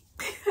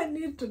 I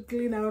need to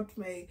clean out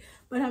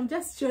but I'm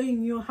just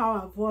showing you how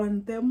I've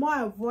worn. The more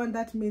I've worn,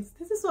 that means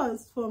this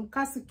was from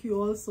Cacique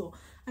also,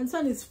 and this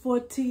one is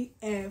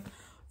 40F.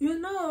 You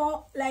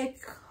know,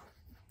 like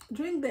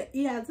during the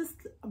years, this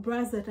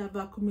bras that I've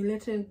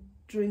accumulated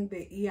during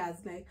the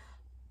years, like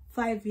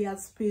 5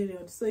 years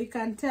period, so you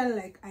can tell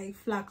like I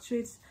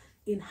fluctuate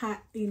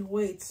in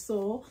weight.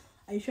 So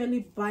I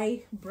usually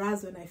buy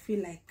bras when I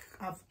feel like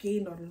I've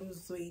gained or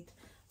lose weight,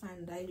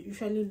 and I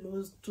usually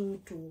lose 2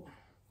 to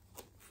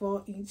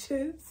 4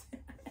 inches.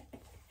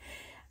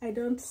 I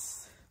don't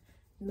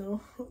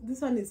know.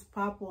 This one is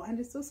purple, and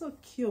it's also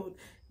cute.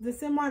 The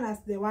same one as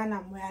the one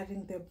I'm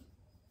wearing.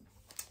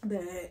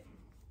 This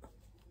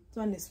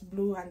one is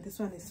blue, and this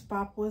one is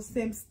purple.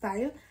 Same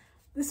style.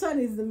 This one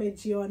is the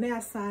Mejionea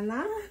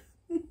Sana.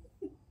 This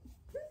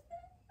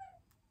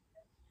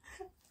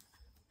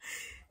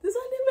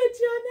one is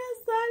Mejionea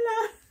Sana.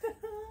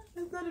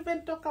 Let's not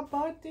even talk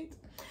about it.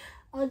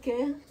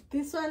 Okay,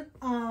 this one,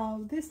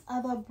 this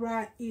other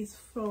bra is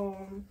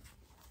from,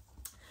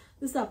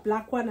 this is a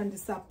black one, and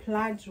it's a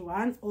plaid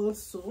one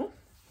also.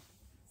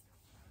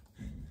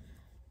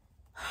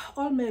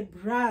 All my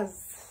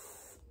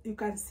bras, you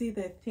can see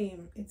the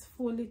theme. It's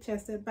fully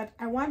chested, but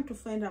I want to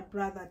find a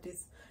bra that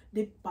is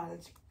deep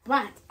bulge.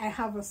 But I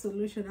have a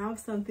solution. I have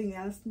something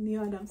else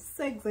new, and I'm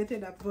so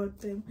excited about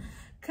them.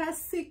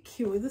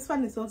 Cacique. This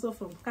one is also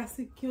from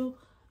Cacique.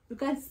 You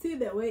can see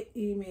the way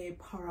ime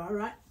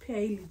parara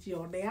pia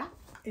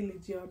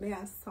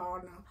iligionea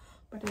sana,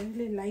 but I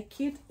really like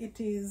it.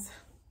 It is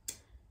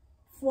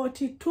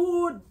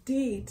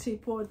 42D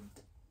triple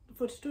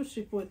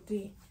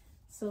D.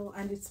 So,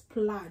 and it's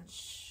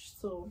plunge.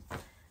 So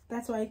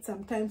that's why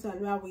sometimes I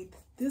wear with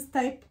this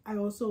type. I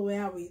also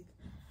wear with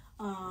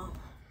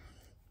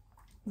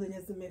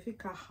zenye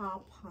zimefika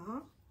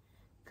hapa.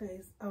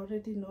 Guys, I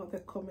already know the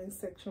comment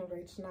section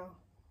right now.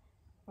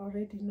 I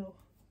already know.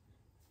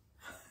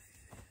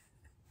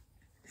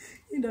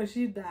 You know,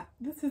 Shida,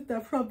 this is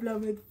the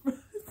problem with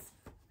bras.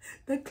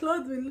 The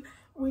clothes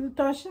will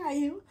torture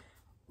you,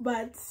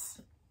 but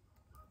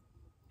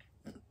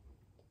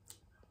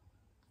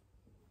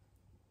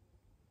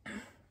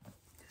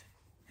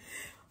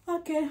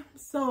okay,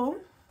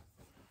 so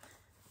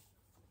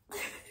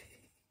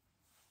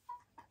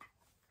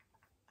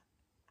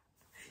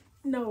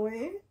no way,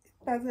 it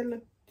doesn't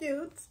look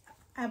cute.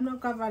 I'm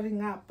not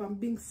covering up, I'm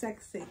being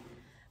sexy.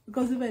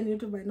 Because even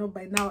YouTube, I know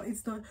by now,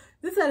 it's not,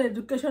 this is an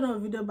educational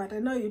video, but I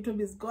know YouTube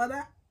is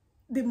gonna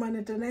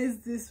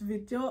demonetize this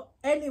video.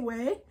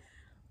 Anyway,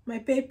 my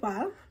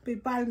PayPal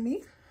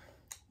me,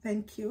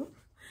 thank you.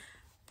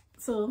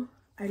 So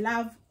I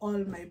love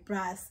all my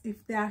bras.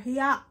 If they are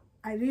here,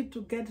 I need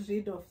to get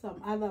rid of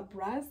some other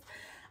bras.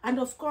 And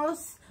of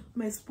course,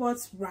 my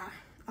sports bra.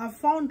 I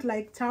found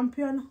like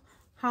Champion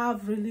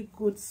have really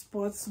good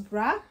sports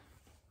bra.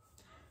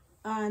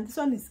 and this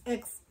one is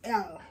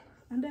XL,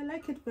 and I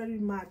like it very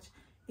much.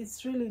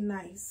 It's really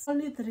nice.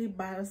 Only 3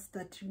 bars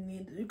that you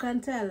need. You can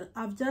tell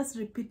I've just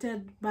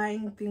repeated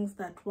buying things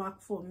that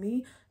work for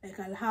me. Like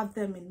I'll have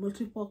them in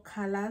multiple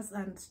colors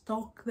and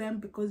stock them,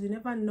 because you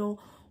never know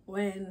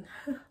when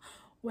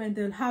when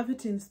they'll have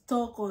it in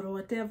stock or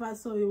whatever.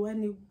 So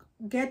when you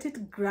get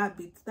it, grab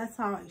it. That's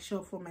how I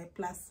shop for my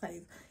plus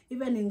size,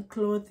 even in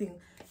clothing.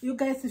 You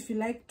guys, if you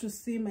like to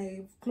see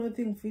my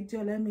clothing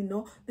video, let me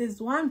know.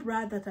 There's one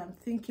bra that I'm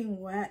thinking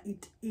where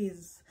it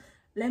is.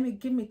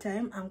 Give me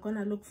time, I'm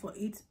gonna look for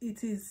it.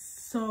 It is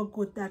so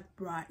good, that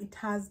bra. It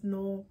has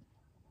no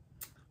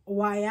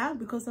wire,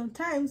 because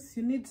sometimes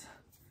you need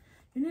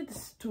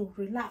to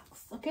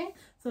relax. Okay,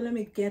 so let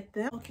me get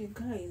them. Okay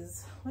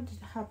guys, what did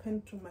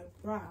happen to my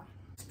bra?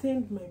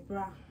 Stained my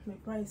bra. My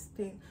bra is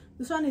stained.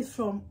 This one is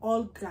from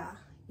Olga.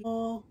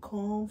 Oh,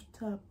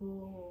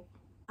 comfortable.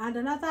 And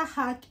another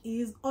hack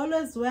is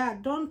always wear,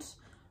 don't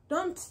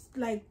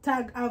like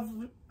tag.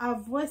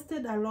 I've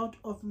wasted a lot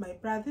of my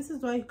bra. This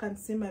is why you can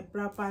see my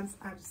bra bands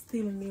are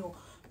still new,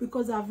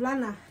 because I've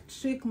learned a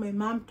trick my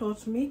mom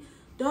taught me.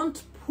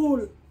 Don't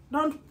pull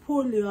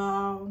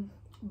your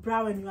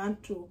bra when you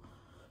want to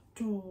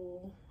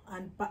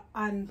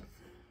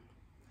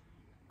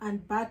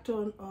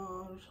unbutton,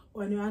 or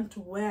when you want to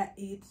wear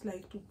it,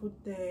 like to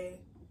put the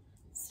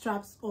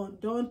straps on.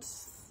 Don't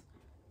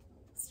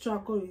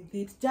struggle with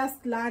it.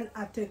 Just learn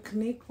a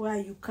technique where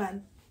you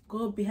can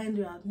go behind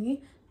your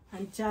knee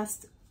and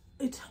just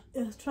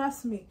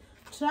trust me,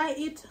 try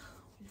it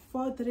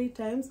 3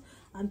 times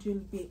and you'll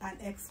be an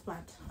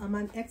expert. I'm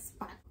an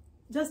expert.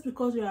 Just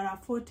because you are a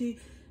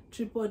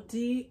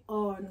 40DDD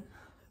on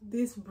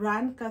this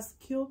brand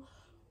Cacique,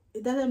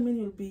 it doesn't mean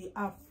you'll be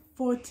a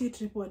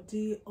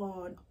 40DDD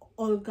on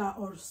Olga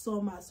or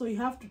Soma. So you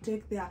have to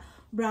take their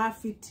bra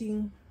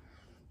fitting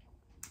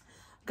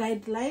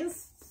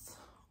guidelines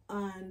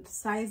and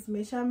size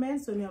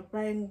measurements when you're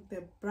buying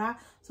the bra,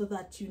 so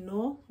that you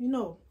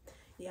know,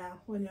 yeah,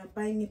 when you're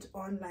buying it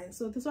online.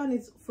 So this one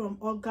is from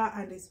Olga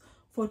and it's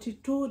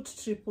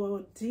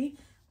 42DDD,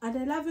 and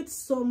I love it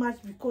so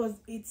much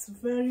because it's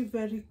very,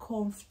 very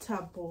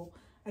comfortable.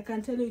 I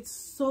can tell you, it's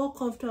so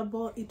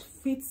comfortable. It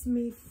fits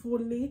me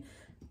fully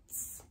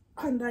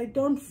and I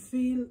don't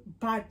feel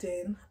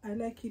burdened. I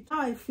like it.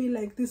 Now I feel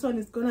like this one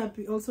is gonna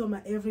be also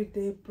my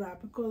everyday bra,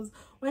 because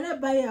when I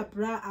buy a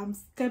bra, I'm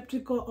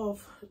skeptical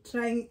of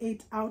trying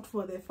it out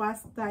for the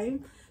first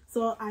time.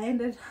 So I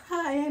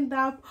end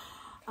up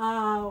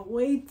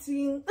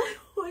waiting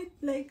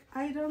like,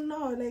 I don't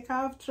know, like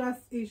I have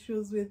trust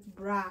issues with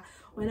bra.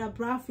 When a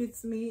bra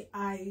fits me,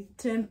 I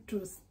tend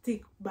to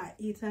stick by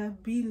it. I'll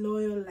be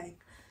loyal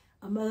like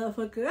a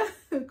motherfucker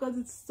because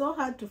it's so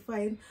hard to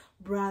find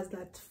bras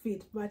that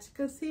fit. But you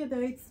can see that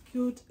it's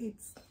cute.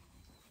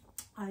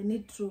 I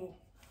need to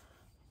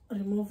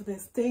remove the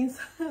stains.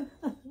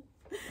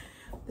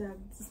 They're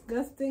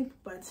disgusting,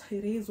 but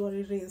it is what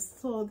it is.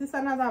 So this is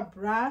another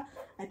bra.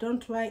 I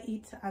don't wear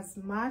it as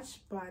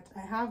much, but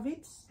I have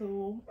it,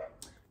 so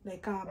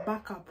like a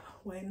backup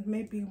when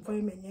maybe mvua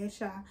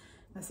imenyesha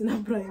na sina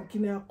bra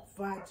ingine ya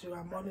kuvaa juu.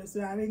 I'm always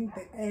wearing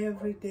the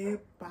everyday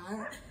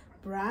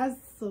bras.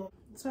 So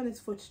this one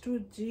is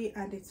 42G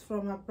and it's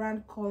from a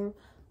brand called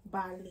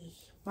Bali,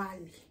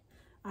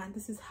 and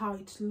this is how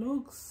it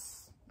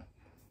looks.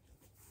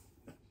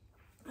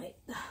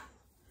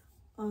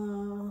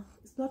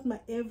 It's not my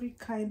every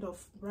kind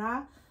of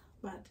bra,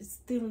 but it's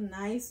still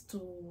nice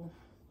to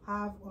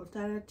have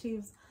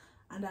alternatives,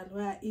 and I'll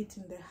wear it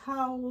in the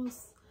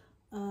house.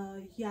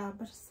 Yeah,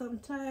 but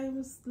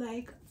sometimes,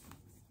 like,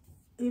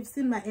 you've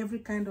seen my every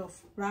kind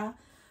of bra,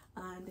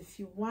 and if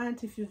you've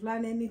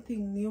learned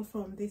anything new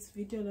from this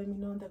video, let me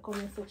know in the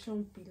comment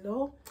section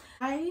below.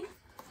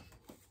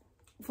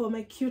 For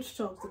my cute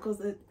tops,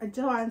 because I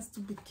just want to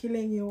be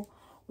killing you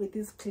with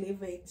this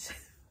cleavage.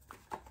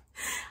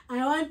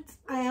 I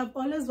have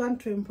always want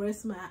to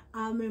embrace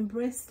I'm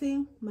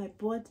embracing my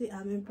body.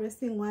 I'm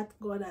embracing what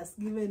God has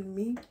given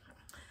me.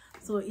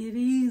 So it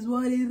is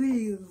what it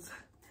is.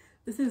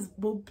 This is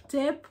boob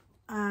tape,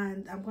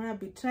 and I'm gonna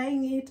be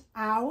trying it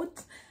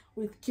out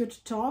with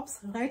cute tops.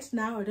 Right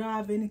now I don't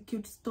have any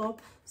cute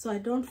top, so I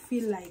don't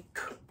feel like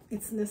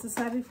it's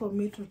necessary for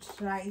me to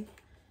try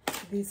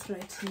this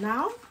right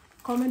now.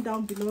 Comment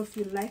down below if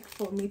you like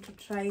for me to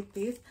try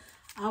this.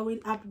 I will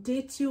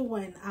update you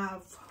when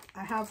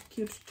I have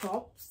cute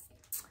tops.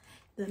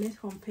 Donate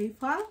from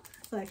PayPal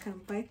so I can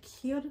buy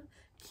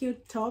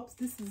cute tops.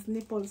 This is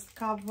nipples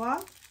cover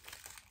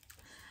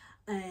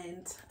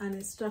and an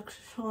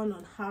instruction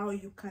on how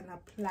you can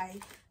apply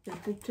the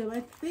boob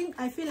tape.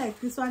 I feel like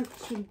this one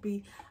should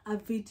be a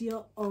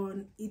video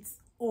on its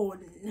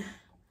own.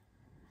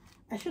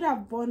 I should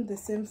have worn the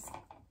same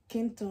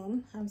skin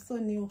tone. I'm so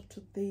new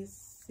to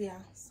this. Yeah,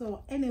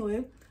 so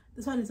anyway,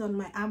 this one is on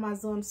my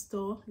Amazon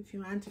store. If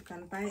you want, you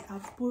can buy.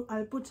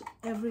 I'll put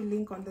every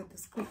link on the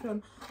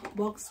description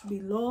box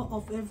below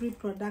of every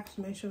product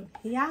mentioned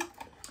here.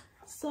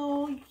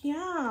 So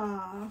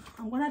yeah,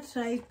 I'm gonna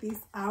try this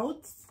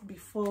out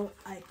before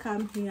I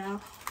come here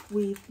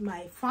with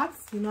my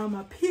facts. You know, I'm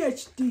a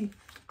PhD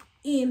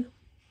in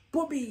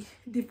booby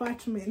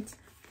department.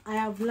 I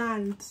have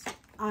learned,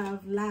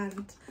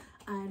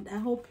 and I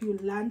hope you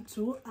learn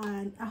too,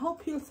 and I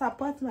hope you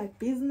support my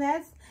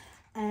business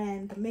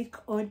and make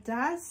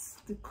orders,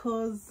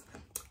 because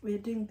we're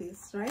doing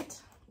this,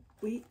 right?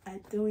 We are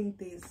doing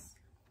this,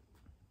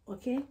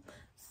 okay?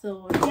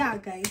 So yeah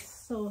guys,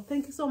 so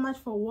thank you so much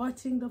for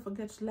watching. Don't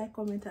forget to like,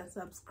 comment and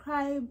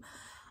subscribe.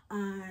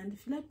 And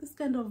if you like this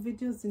kind of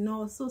videos, you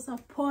know, so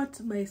support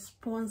my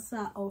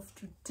sponsor of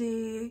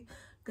today,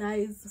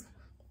 guys.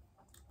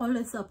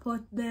 Always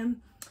support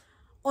them.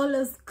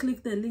 Always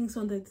click the links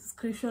on the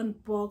description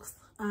box,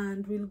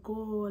 and we'll go.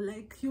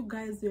 Like, you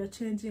guys, we are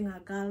changing a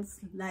girl's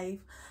life.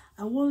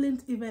 I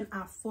wouldn't even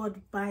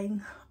afford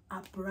buying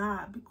a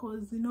bra,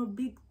 because you know,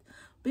 big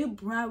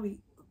bra,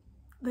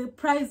 the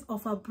price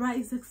of a bra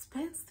is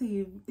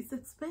expensive. It's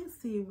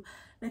expensive.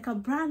 Like a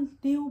brand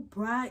new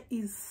bra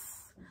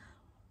is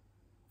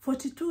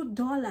 $42,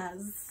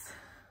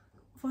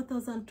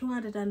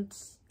 4,200, and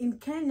in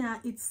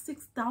Kenya it's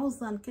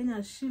 6,000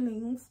 Kenya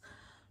shillings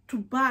to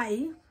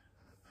buy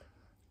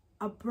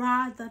a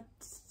bra that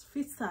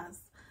fits us,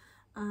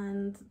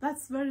 and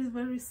that's very,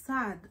 very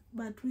sad.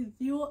 But with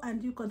you,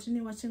 and you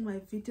continue watching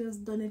my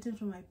videos, donating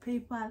to my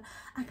PayPal,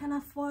 I can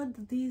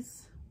afford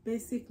this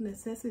basic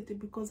necessity,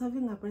 because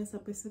having a bra is a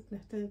basic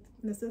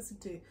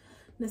necessity.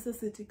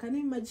 Can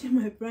you imagine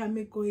my bra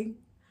me going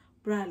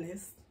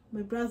braless?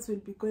 My bras will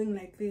be going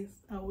like this.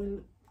 I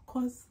will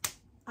cause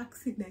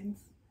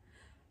accidents.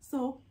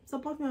 So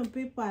support me on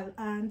PayPal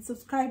and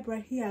subscribe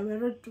right here. We're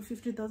road to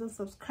 50,000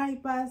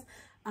 subscribers,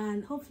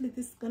 and hopefully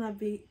this is gonna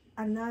be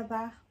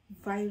another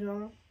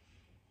viral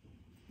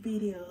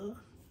video.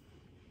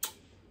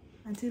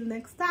 Until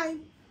next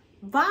time,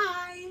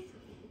 bye.